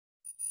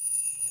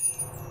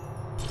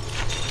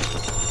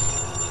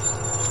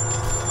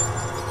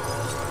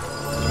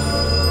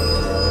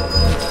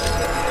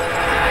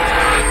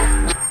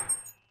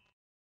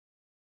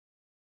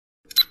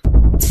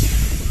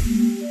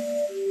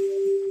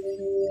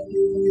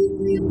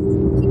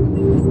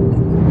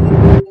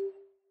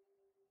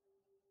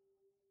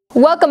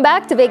Welcome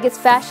back to Vegas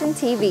Fashion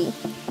TV.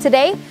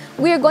 Today,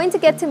 we are going to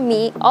get to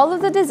meet all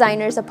of the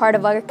designers a part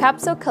of our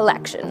capsule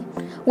collection.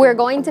 We're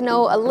going to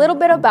know a little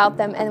bit about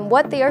them and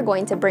what they are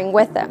going to bring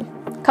with them.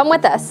 Come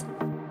with us.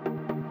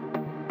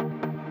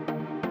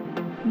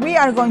 We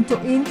are going to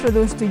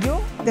introduce to you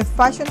the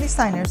fashion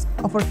designers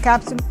of our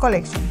capsule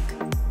collection.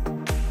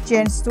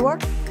 Jen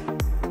Stewart,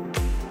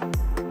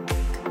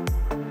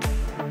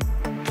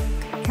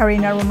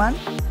 Karina Roman,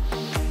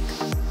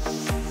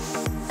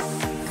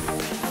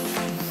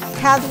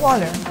 Kat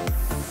Waller,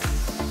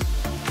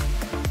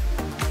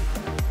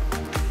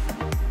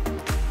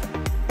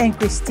 and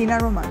Christina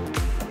Roman.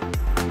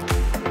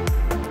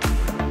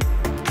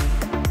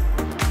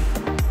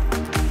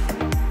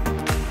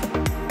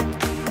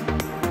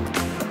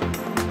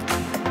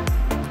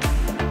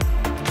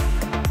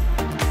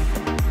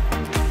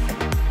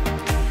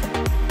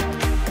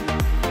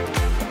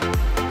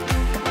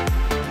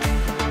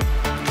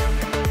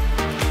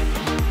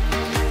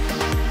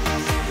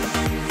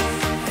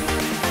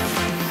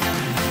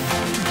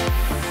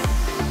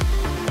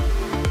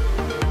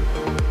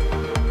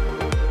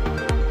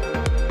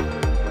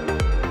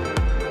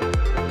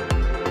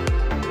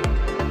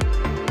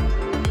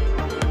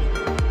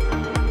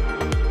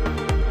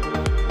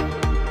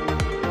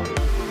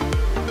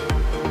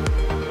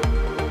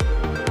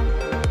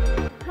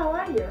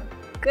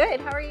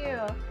 Good, how are you?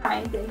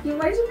 Fine, thank you.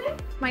 What is your name?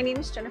 My name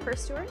is Jennifer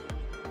Stewart.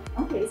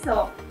 Okay,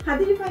 so how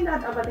did you find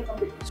out about the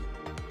competition?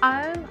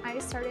 I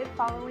started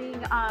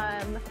following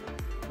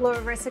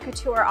Laura Versa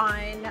Couture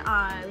on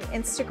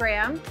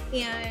Instagram,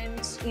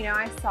 and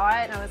I saw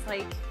it and I was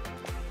like,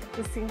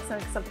 this seems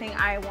like something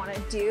I want to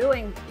do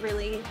and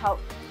really help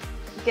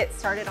get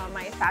started on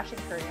my fashion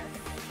career.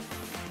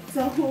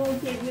 So who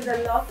gave you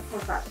the love for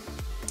fashion?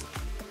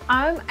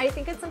 I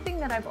think it's something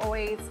that I've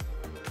always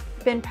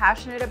been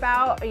passionate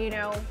about.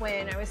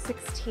 When I was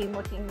 16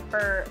 looking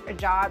for a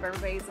job,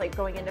 everybody's like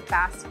going into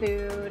fast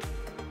food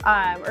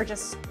or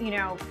just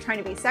trying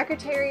to be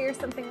secretary or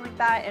something like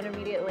that, and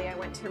immediately I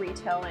went to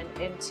retail and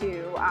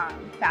into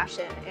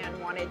fashion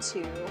and wanted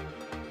to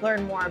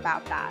learn more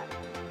about that.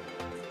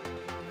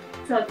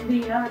 So do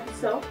you know how to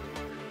sew?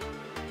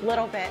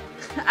 Little bit.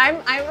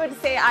 I would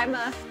say I'm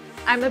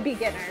a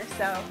beginner,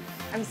 so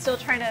I'm still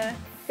trying to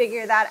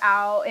figure that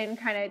out and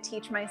kind of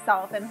teach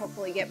myself and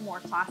hopefully get more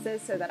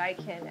classes so that I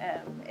can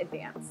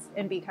advance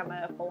and become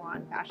a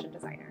full-on fashion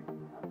designer.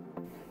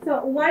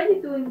 So what are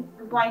you doing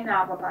right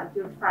now about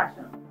your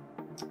fashion?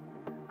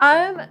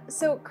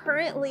 So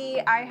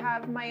currently I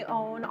have my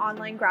own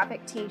online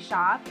graphic tee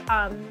shop,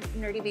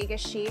 Nerdy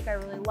Vegas Chic. I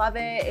really love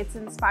it. It's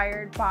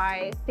inspired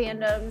by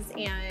fandoms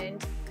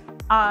and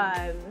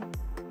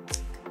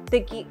the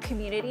geek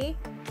community.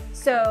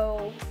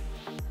 So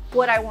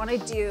what I want to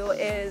do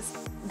is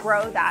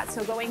grow that.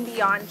 So going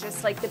beyond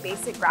just like the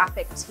basic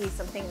graphic tee,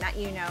 something that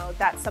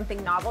that's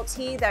something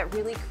novelty, that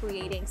really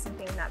creating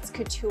something that's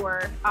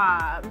couture,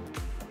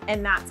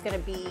 and that's going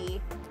to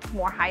be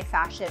more high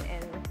fashion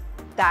in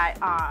that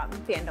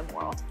fandom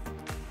world.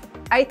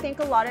 I think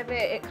a lot of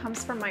it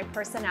comes from my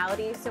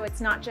personality, so it's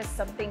not just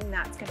something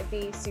that's going to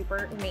be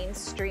super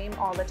mainstream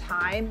all the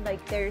time.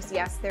 Like there's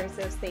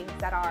those things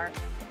that are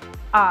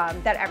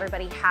that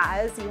everybody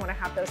has. You want to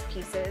have those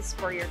pieces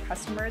for your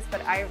customers,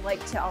 but I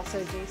like to also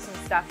do some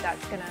stuff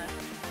that's gonna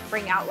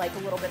bring out like a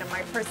little bit of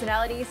my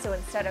personality. So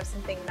instead of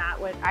something that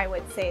I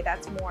would say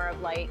that's more of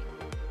like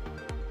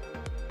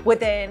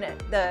within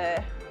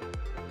the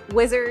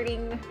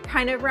wizarding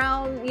kind of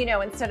realm,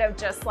 instead of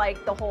just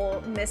like the whole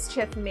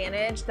mischief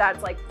managed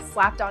that's like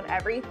slapped on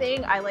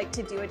everything, I like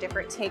to do a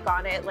different take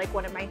on it. Like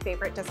one of my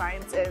favorite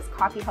designs is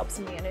coffee helps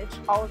manage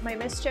all of my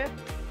mischief.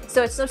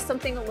 So it's just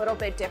something a little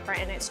bit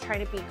different, and it's trying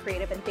to be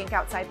creative and think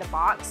outside the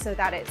box so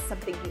that it's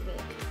something unique.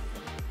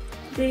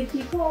 Did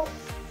people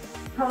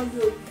tell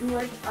you do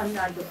it or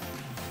not do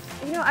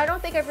it? I don't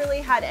think I've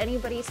really had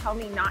anybody tell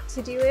me not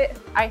to do it.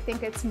 I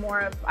think it's more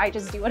of I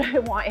just do what I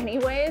want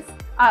anyways.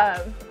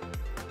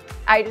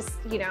 I just,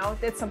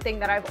 it's something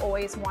that I've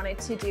always wanted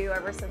to do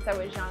ever since I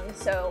was young.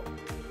 So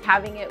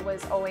having it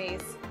was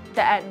always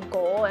the end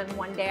goal, and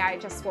one day I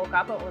just woke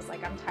up and was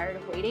like, I'm tired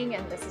of waiting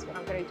and this is what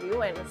I'm going to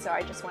do, and so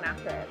I just went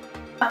after it.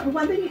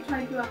 What are you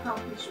trying to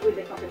accomplish with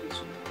the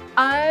competition?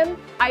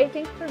 I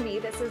think for me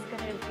this is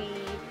going to be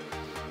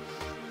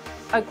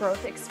a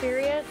growth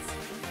experience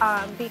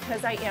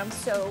because I am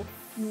so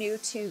new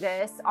to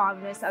this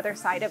on this other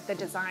side of the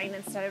design.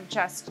 Instead of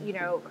just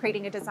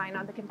creating a design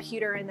on the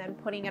computer and then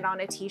putting it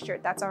on a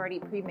t-shirt that's already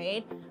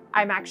pre-made,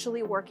 I'm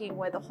actually working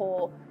with a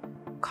whole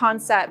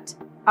concept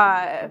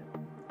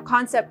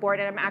board,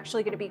 and I'm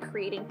actually going to be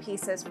creating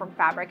pieces from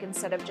fabric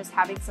instead of just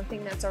having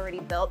something that's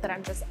already built that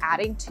I'm just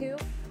adding to.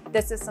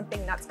 This is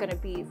something that's going to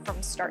be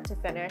from start to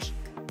finish,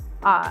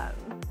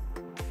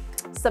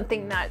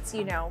 something that's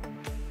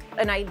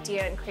an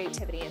idea and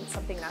creativity and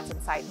something that's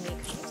inside me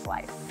coming to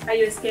life. Are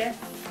you scared?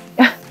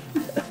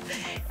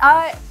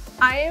 I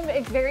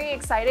am very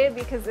excited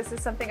because this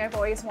is something I've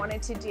always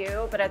wanted to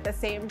do, but at the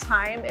same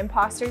time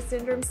imposter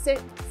syndrome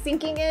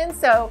sinking in,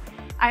 so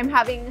I'm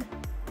having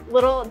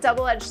little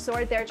double-edged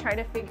sword there trying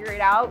to figure it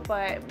out,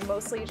 but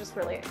mostly just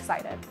really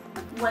excited.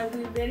 Well,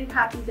 we're very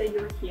happy that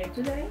you're here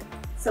today.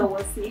 So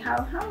we'll see how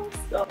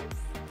it goes.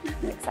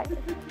 I'm excited.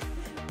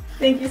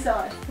 Thank you so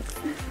much.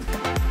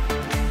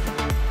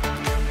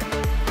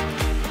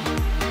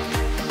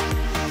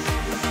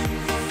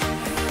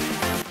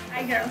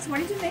 Hi girls, what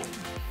is your name?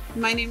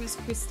 My name is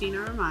Christina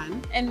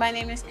Roman. And my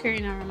name is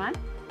Karina Roman.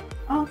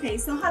 Okay,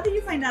 so how did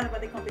you find out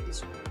about the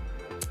competition?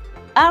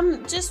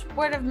 Just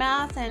word of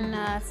mouth and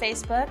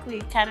Facebook. We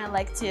kind of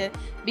like to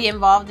be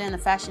involved in the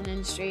fashion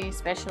industry,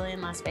 especially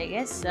in Las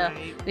Vegas. So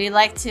we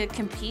like to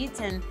compete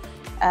and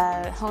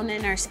hone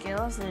in our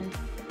skills, and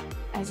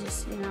I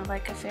just,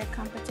 like a fair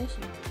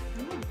competition.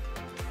 Yeah.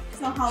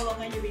 So how long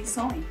have you been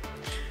sewing?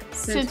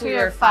 Since we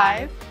were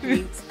 5.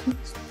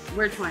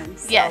 We're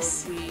twins. Yes.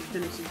 So we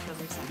finish each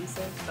other's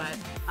sentences, but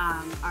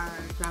our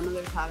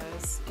grandmother taught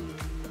us, and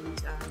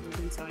we've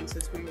been sewing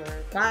since we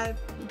were 5.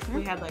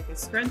 We had like a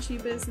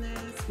scrunchie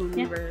business when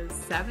we were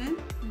 7,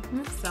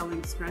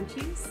 selling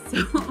scrunchies.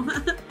 So.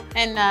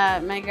 And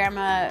my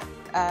grandma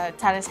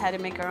taught us how to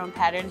make our own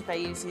patterns by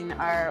using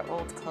our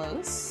old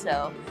clothes.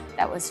 So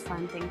that was a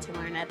fun thing to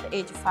learn at the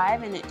age of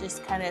 5, and it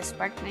just kind of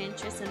sparked my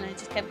interest, and I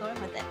just kept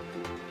going with it.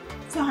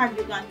 So have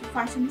you gone to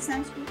fashion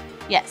design school?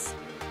 Yes.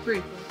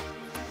 Briefly.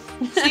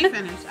 She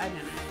finished, I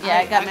didn't. Yeah,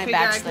 I got my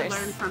bachelor's. I could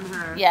learn from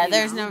her. Yeah,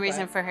 there's no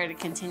reason for her to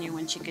continue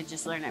when she could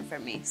just learn it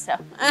from me. So,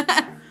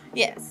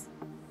 yes.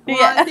 Well,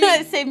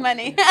 yeah, save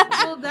money.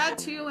 Well, that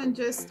too, and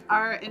just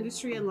our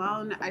industry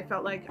alone, I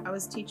felt like I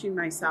was teaching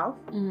myself,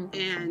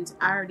 and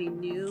I already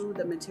knew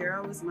the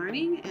material I was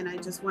learning, and I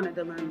just wanted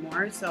to learn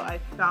more. So I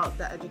felt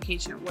the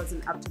education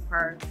wasn't up to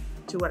par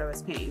to what I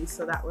was paying.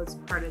 So that was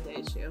part of the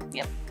issue.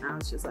 Yep. And I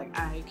was just like,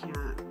 I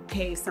can't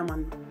pay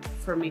someone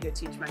for me to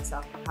teach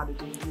myself how to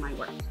do my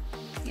work.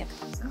 Yep.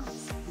 So,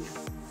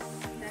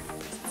 yeah.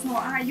 So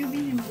are you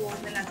being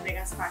involved in Las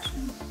Vegas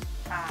Fashion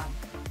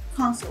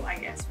Council, I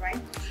guess, right?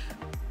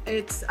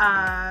 It's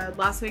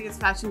Las Vegas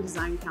Fashion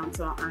Design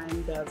Council.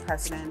 I'm the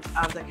president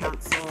of the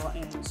council,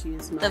 and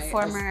she's my... The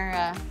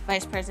former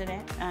vice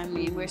president. I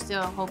mean, we're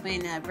still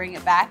hoping to bring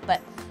it back,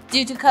 but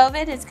due to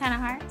COVID, it's kind of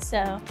hard,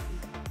 so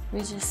we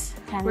just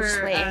kind of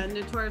just wait. We're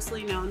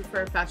notoriously known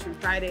for Fashion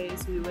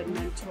Fridays. We would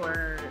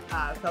mentor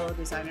fellow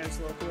designers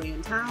locally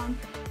in town,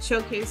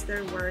 showcase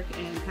their work,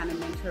 and kind of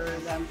mentor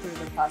them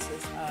through the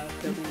process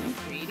of building and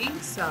creating.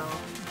 So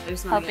I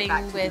just want to get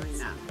back to doing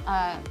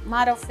that.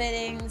 Model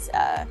fittings,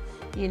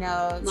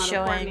 model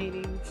showing,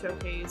 coordinating,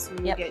 showcase.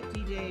 We would get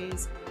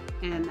DJs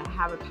and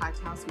have a packed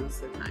house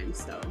most of the time.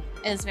 So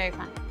it was very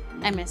fun.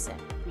 I miss it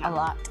a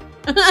lot.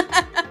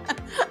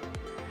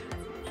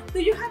 Do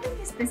you have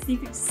any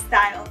specific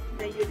style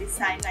that you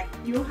design? Like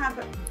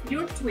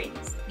you're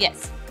twins.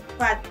 Yes.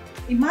 But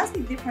it must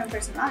be different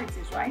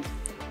personalities, right?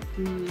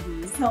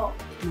 So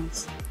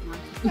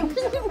can we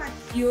talk about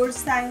your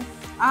style?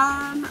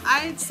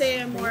 I'd say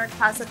I'm more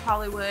classic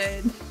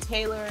Hollywood,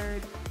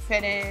 tailored,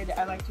 fitted.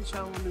 I like to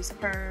show women's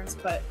curves,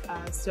 but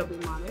still be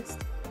modest.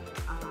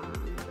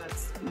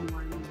 That's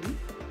more me.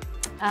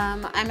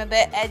 I'm a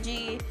bit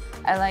edgy.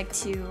 I like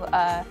to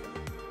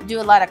do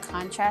a lot of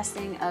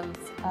contrasting of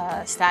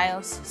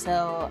styles.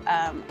 So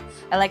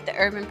I like the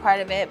urban part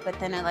of it, but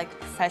then I like the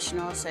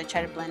professional, so I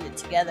try to blend it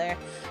together.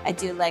 I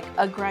do like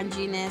a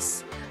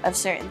grunginess of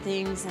certain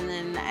things, and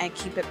then I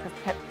keep it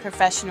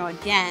professional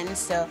again.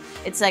 So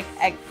it's like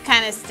I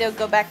kind of still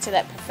go back to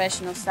that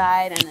professional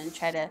side and then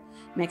try to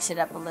mix it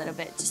up a little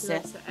bit, just to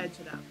edge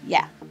it up.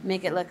 Yeah,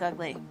 make it look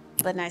ugly,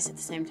 but nice at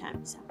the same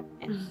time. So,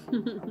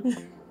 yeah.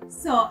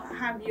 So,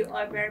 have you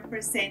ever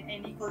present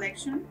any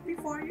collection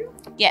before you?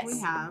 Yes. We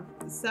have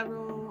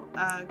several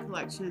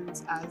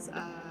collections as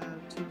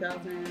of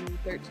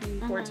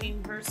 2013,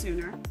 14, her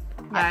sooner.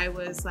 Yeah. I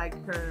was like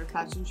her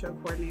fashion show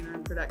coordinator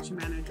and production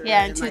manager.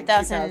 Yeah, in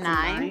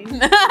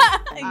 2009.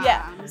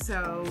 Yeah.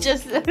 So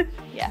just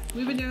yeah,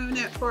 we've been doing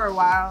it for a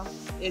while.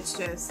 It's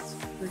just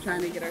we're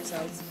trying to get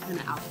ourselves kind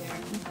of out there,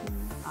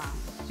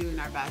 doing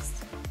our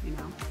best,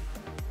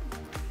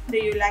 Do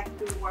you like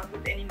to work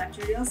with any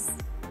materials?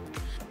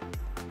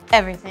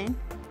 Everything.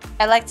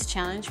 I like to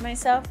challenge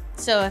myself.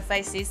 So if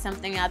I see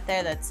something out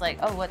there that's like,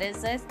 oh, what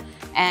is this?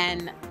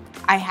 And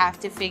I have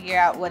to figure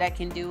out what I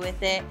can do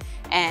with it.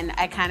 And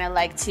I kind of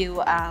like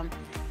to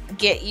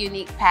get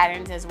unique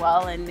patterns as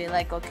well and be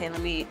like, okay, let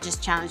me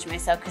just challenge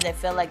myself, because I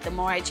feel like the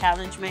more I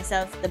challenge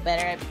myself, the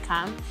better I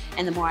become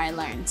and the more I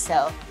learn.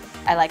 So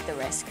I like the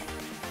risk.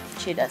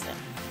 She doesn't.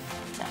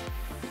 So.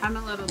 I'm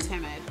a little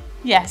timid.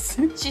 Yes,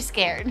 she's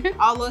scared.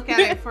 I'll look at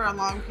it for a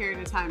long period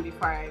of time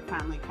before I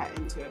finally cut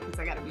into it, because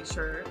I got to be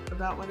sure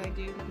about what I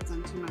do, because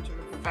I'm too much of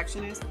a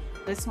perfectionist.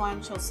 This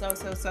one, she'll sew,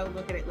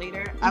 look at it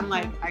later. I'm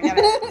like, I got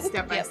to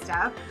step by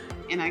step,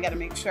 and I got to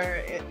make sure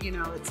it,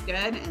 it's good,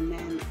 and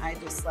then I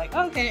just like,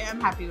 okay, I'm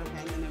happy with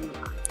it, and then I move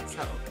on.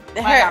 So,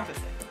 quite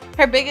opposite.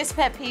 Her biggest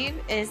pet peeve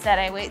is that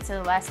I wait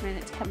till the last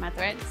minute to cut my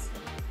threads.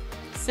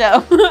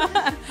 So,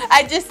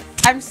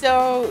 I'm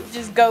so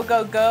just go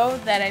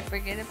that I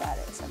forget about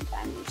it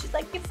sometimes. She's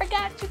like, you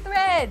forgot your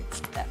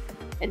threads. So,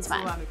 it's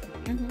fine. A lot of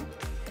cleaning.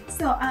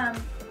 So,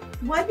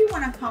 What do you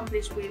want to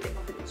accomplish with the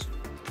competition?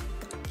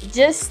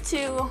 Just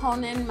to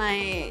hone in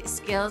my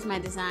skills, my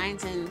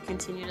designs, and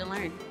continue to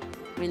learn.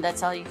 I mean,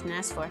 that's all you can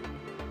ask for.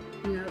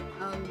 You know,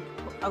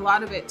 a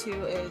lot of it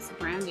too is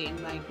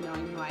branding, like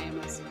knowing who I am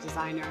as a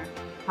designer.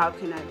 How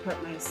can I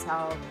put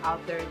myself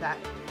out there that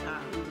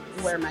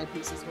where my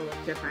pieces will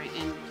look different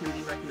and can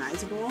be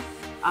recognizable,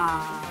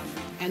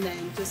 and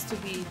then just to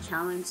be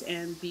challenged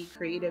and be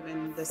creative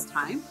in this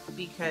time,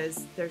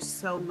 because there's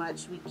so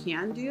much we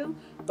can do,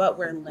 but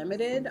we're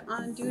limited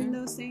on doing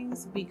those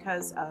things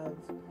because of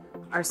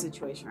our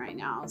situation right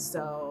now.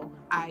 So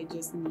I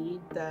just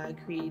need the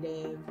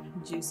creative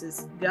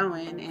juices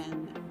going,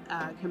 and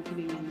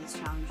competing in this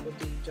challenge will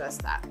do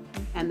just that,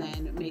 and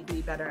then make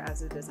me better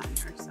as a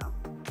designer. So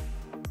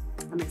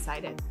I'm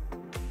excited.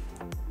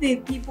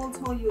 Did people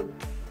tell you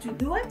to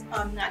do it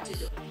or not to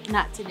do it?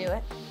 Not to do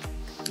it.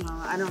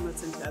 I don't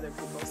listen to other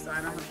people, so I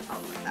don't have a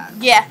problem with that.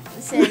 Yeah,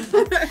 same.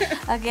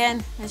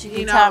 Again, as you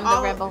can tell, I'm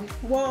the rebel.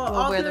 Well,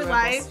 all through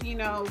life, you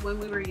know, when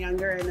we were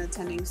younger and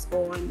attending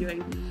school and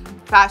doing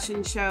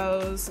fashion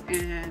shows,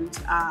 and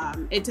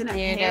it didn't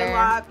pay a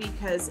lot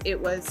because it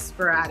was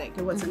sporadic.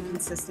 It wasn't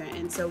consistent.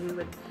 And so we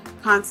would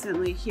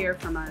constantly hear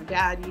from our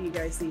dad, you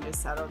guys need to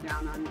settle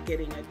down on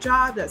getting a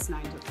job that's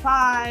 9 to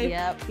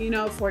 5, you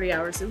know, 40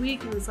 hours a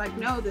week. And it's like,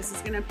 no, this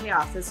is going to pay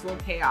off. This will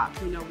pay off.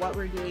 You know, what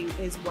we're doing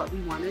is what we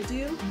want to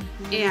do.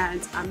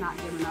 And I'm not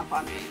giving up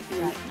on it.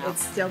 Right, no.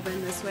 It's still been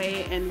this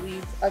way, and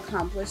we've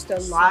accomplished a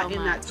lot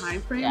in that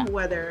time frame,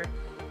 whether,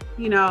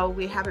 you know,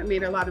 we haven't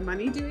made a lot of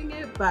money doing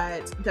it,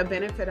 but the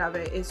benefit of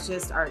it is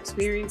just our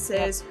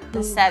experiences.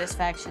 The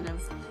satisfaction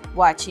of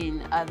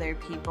watching other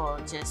people,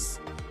 just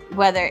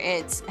whether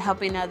it's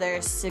helping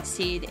others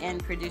succeed in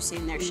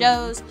producing their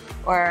shows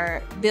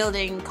or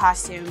building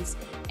costumes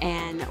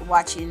and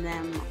watching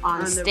them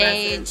on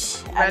stage.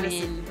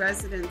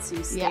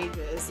 Residency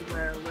stages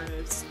where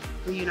we're,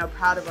 you know,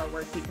 proud of our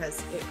work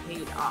because it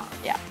paid off.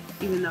 Yeah.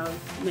 Even though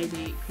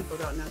maybe people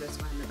don't notice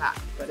we're in the back,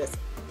 but it's.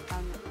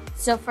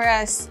 So for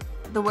us,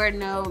 the word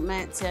no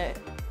meant to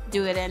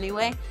do it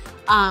anyway.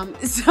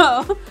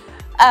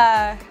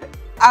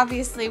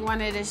 Obviously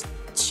wanted to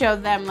show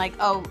them like,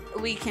 oh,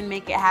 we can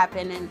make it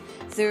happen. And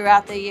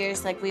throughout the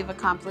years, like, we've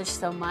accomplished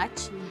so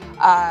much,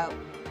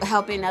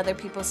 helping other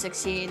people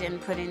succeed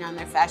and putting on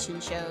their fashion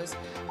shows,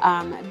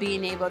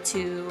 being able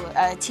to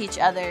teach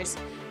others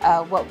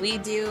what we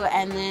do,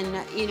 and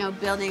then, you know,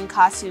 building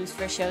costumes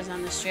for shows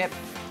on the Strip,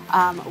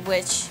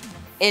 which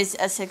is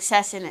a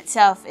success in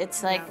itself.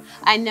 It's like,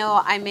 I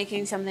know I'm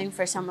making something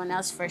for someone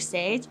else for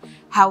stage.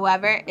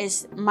 However,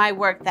 it's my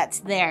work that's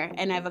there,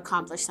 and I've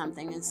accomplished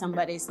something, and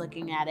somebody's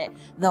looking at it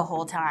the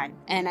whole time.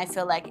 And I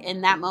feel like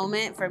in that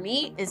moment, for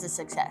me, is a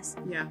success.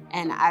 Yeah.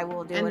 And I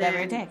will do whatever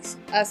it takes.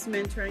 Us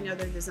mentoring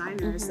other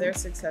designers, their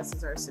success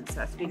is our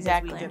success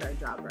because we did our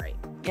job right.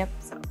 Yep.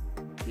 So,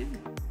 yeah.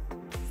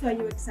 So are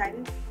you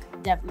excited?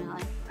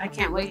 Definitely. I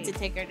can't wait to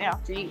take her down.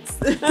 Thanks.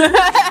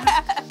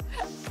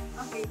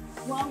 Okay,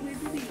 well, we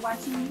will be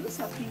watching you,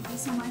 so thank you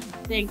so much.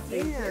 Thank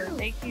you.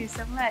 Thank you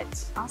so much.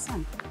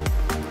 Awesome.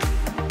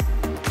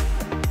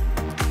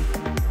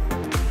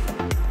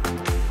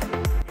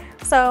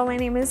 So my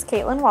name is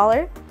Caitlin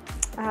Waller.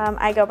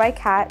 I go by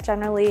Kat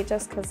generally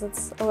just because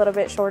it's a little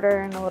bit shorter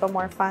and a little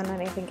more fun,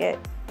 and I think it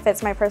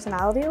fits my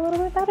personality a little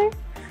bit better.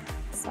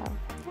 So,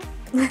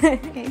 yeah.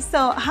 Okay,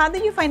 so how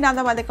did you find out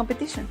about the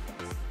competition?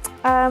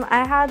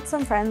 I had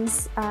some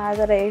friends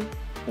that I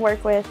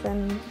work with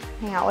and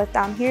hang out with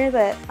down here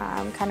that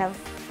kind of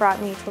brought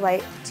me to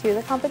light to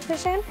the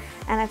competition,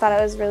 and I thought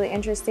it was really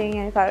interesting,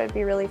 and I thought it would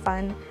be really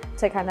fun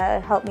to kind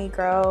of help me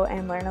grow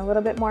and learn a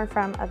little bit more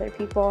from other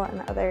people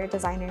and other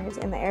designers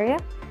in the area,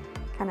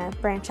 kind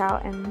of branch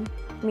out and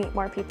meet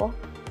more people.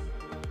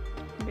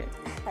 Okay.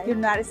 You're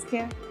not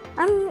scared?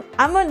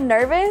 I'm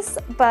nervous,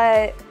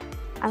 but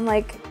I'm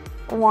like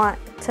want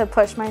to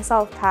push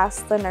myself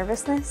past the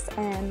nervousness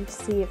and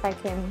see if I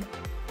can,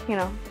 you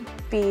know,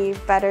 be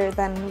better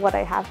than what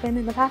I have been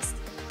in the past.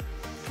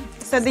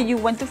 So did you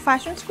went to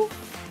fashion school?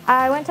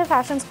 I went to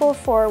fashion school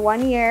for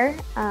 1 year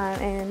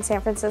in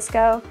San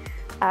Francisco.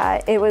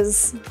 It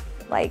was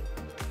like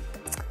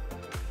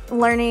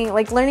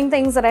learning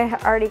things that I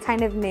already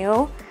kind of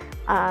knew,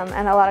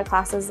 and a lot of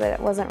classes that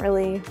wasn't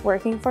really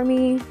working for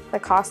me. The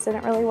cost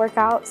didn't really work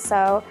out,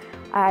 so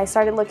I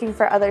started looking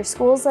for other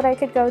schools that I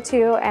could go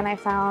to, and I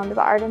found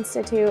the Art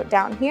Institute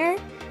down here.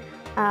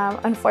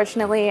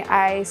 Unfortunately,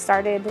 I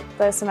started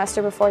the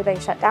semester before they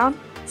shut down,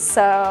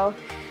 so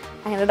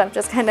I ended up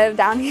just kind of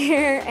down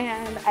here,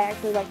 and I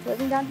actually liked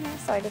living down here,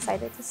 so I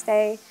decided to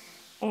stay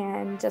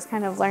and just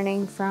kind of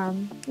learning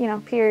from, you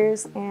know,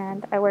 peers.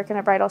 And I work in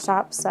a bridal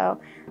shop,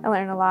 so I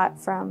learn a lot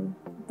from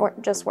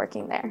just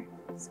working there.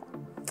 So.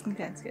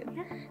 Okay, that's good.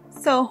 Yeah.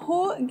 So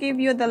who gave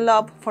you the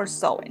love for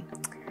sewing?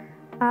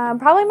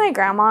 Probably my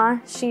grandma.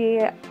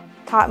 She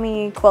taught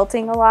me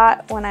quilting a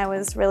lot when I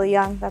was really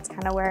young. That's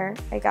kind of where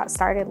I got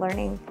started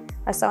learning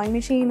a sewing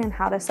machine and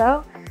how to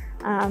sew.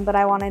 But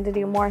I wanted to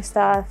do more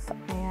stuff,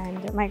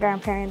 and my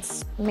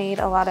grandparents made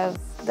a lot of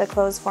the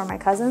clothes for my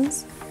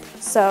cousins.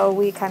 So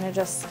we kind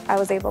of I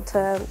was able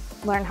to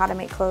learn how to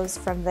make clothes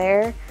from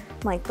there,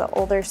 like the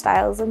older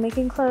styles of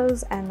making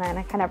clothes, and then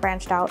I kind of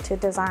branched out to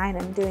design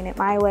and doing it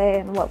my way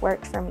and what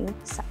worked for me.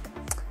 So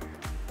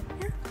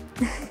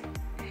yeah.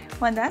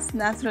 Well,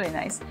 that's really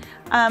nice.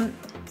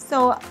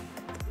 So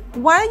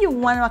what do you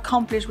want to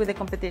accomplish with the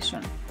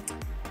competition?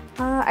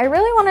 I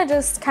really want to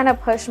just kind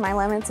of push my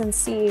limits and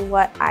see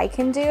what I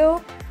can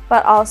do,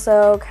 but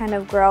also kind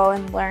of grow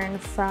and learn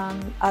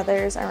from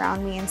others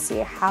around me and see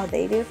how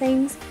they do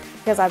things,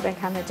 because I've been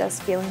kind of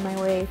just feeling my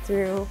way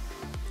through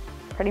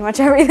pretty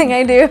much everything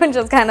I do and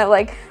just kind of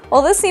like,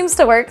 well, this seems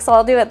to work, so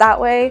I'll do it that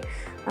way,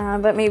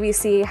 but maybe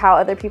see how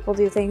other people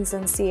do things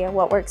and see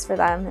what works for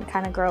them and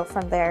kind of grow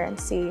from there and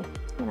see,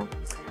 you know,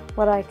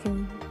 what I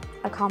can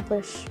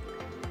accomplish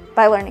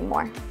by learning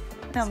more.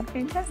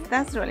 Okay,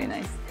 that's really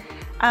nice.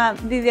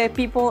 Did the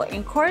people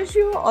encourage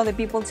you, or the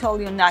people told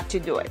you not to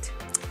do it?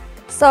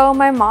 So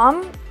my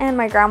mom and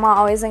my grandma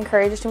always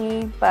encouraged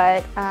me,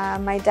 but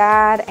my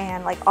dad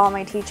and like all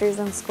my teachers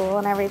in school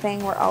and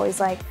everything were always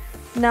like,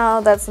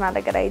 no, that's not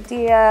a good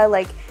idea.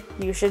 Like,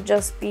 you should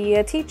just be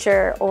a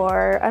teacher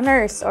or a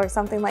nurse or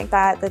something like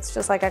that. That's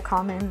just like a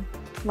common,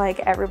 like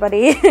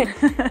everybody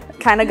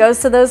kind of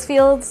goes to those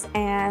fields.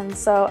 And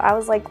so I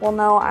was like, well,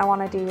 no, I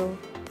want to do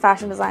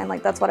fashion design.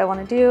 Like, that's what I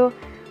want to do.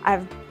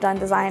 I've done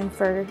design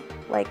for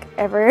like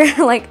ever.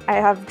 Like, I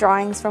have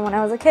drawings from when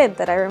I was a kid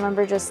that I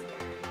remember just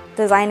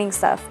designing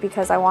stuff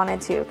because I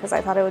wanted to, because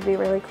I thought it would be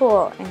really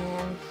cool.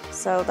 And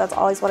so that's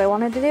always what I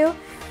wanted to do.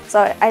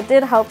 So I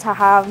did help to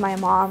have my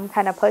mom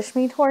kind of push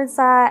me towards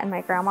that, and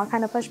my grandma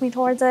kind of pushed me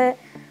towards it.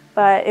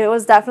 But it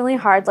was definitely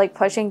hard, like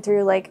pushing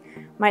through, like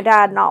my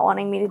dad not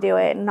wanting me to do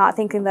it and not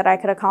thinking that I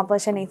could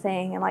accomplish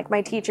anything. And like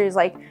my teachers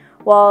like,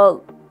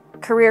 well,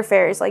 career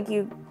fairs, like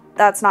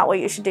that's not what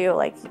you should do.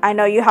 Like, I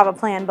know you have a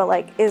plan, but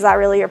like, is that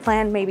really your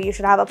plan? Maybe you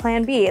should have a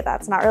plan B.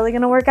 That's not really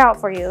going to work out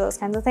for you, those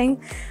kinds of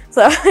things.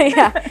 So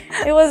yeah,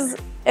 it was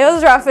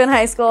rough in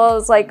high school. It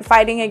was like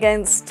fighting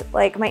against,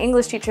 like, my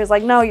English teacher's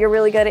like, no, you're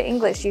really good at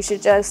English. You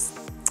should just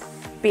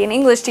be an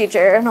English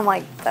teacher. And I'm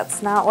like,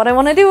 that's not what I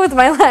want to do with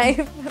my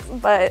life.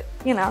 But,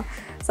 you know,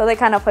 so they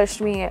kind of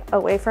pushed me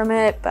away from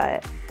it,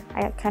 but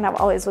I kind of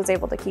always was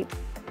able to keep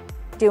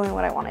doing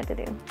what I wanted to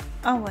do.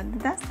 Oh, well,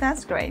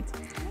 that's great.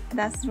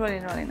 That's really,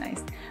 really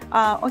nice.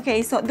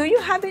 Okay, so do you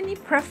have any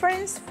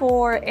preference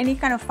for any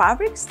kind of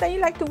fabrics that you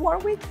like to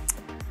work with?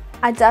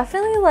 I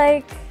definitely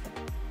like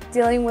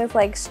dealing with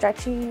like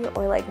stretchy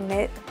or like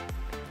knit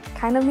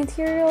kind of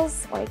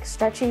materials, like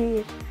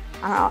stretchy.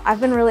 I don't know, I've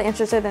been really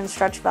interested in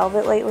stretch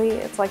velvet lately.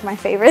 It's like my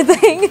favorite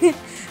thing.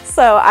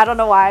 So I don't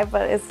know why,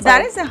 but it's that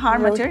like is a hard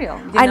really, material.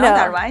 You I know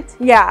that, right?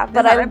 Yeah,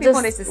 but I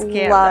just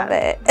love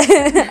it.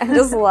 I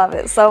just love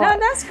it so much. No,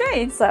 that's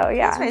great. So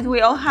yeah, that's great.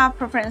 We all have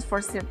preference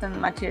for certain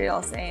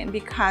materials, and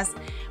because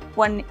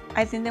when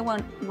I think that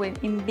when we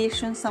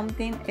envision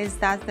something, is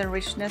that the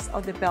richness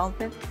of the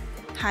velvet,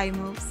 how it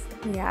moves.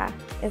 Yeah,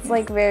 it's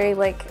like very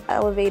like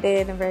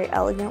elevated and very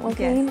elegant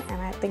looking, yes. And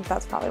I think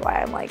that's probably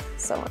why I'm like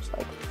so much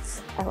like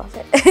I love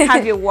it.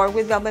 Have you worked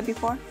with velvet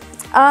before?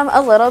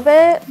 A little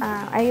bit.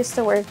 I used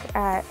to work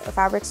at a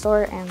fabric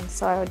store, and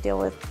so I would deal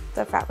with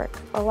the fabric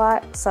a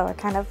lot. So I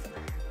kind of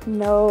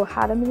know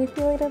how to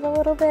manipulate it a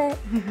little bit,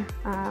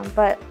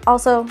 but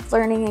also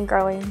learning and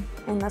growing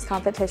in this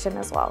competition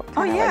as well.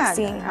 Kind of like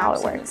seeing how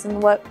it works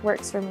and what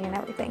works for me and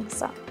everything.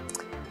 So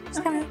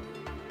just kind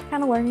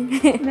of learning.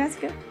 That's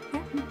good.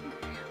 Yeah.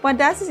 Well,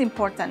 that is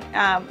important.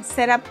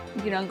 Set up,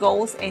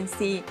 goals and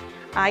see.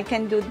 I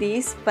can do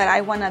this, but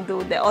I want to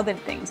do the other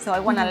thing. So I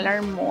want to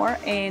learn more,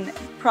 and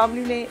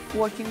probably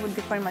working with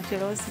different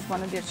materials is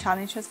one of the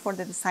challenges for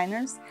the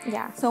designers.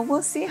 Yeah. So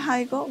we'll see how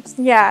it goes.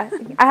 Yeah.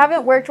 I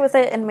haven't worked with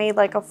it and made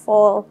like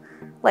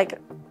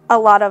a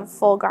lot of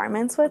full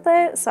garments with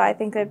it. So I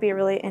think it'd be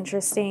really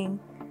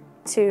interesting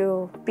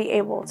to be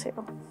able to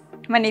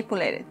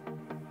manipulate it.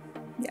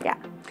 Yeah.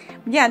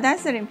 Yeah,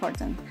 that's very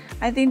important.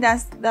 I think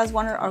that's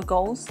one of our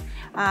goals,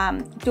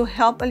 to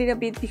help a little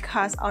bit,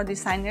 because our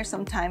designers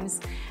sometimes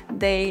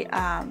they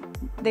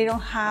don't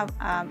have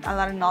a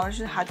lot of knowledge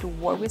of how to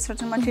work with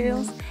certain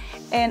materials.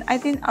 And I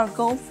think our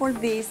goal for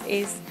this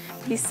is,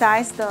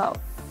 besides the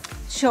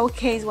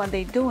showcase what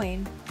they're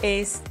doing,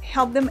 is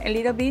help them a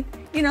little bit.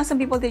 Some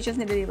people, they just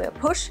need a little bit of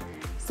push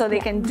so they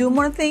can do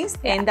more things,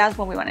 and that's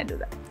what we want to do.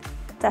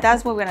 Definitely.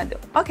 That's what we're gonna do.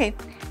 Okay,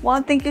 well,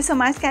 thank you so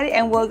much, Katy,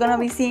 and we're gonna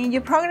be seeing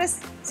your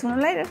progress sooner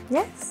or later.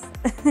 Yes.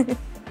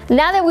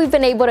 Now that we've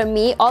been able to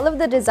meet all of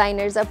the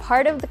designers a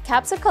part of the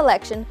Capsule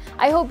Collection,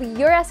 I hope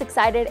you're as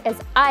excited as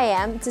I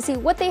am to see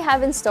what they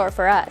have in store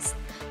for us.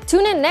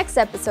 Tune in next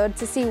episode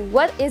to see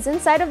what is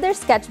inside of their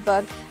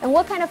sketchbook and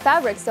what kind of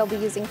fabrics they'll be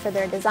using for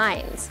their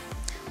designs.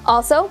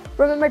 Also,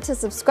 remember to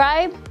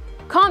subscribe,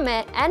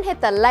 comment, and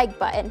hit the like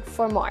button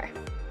for more.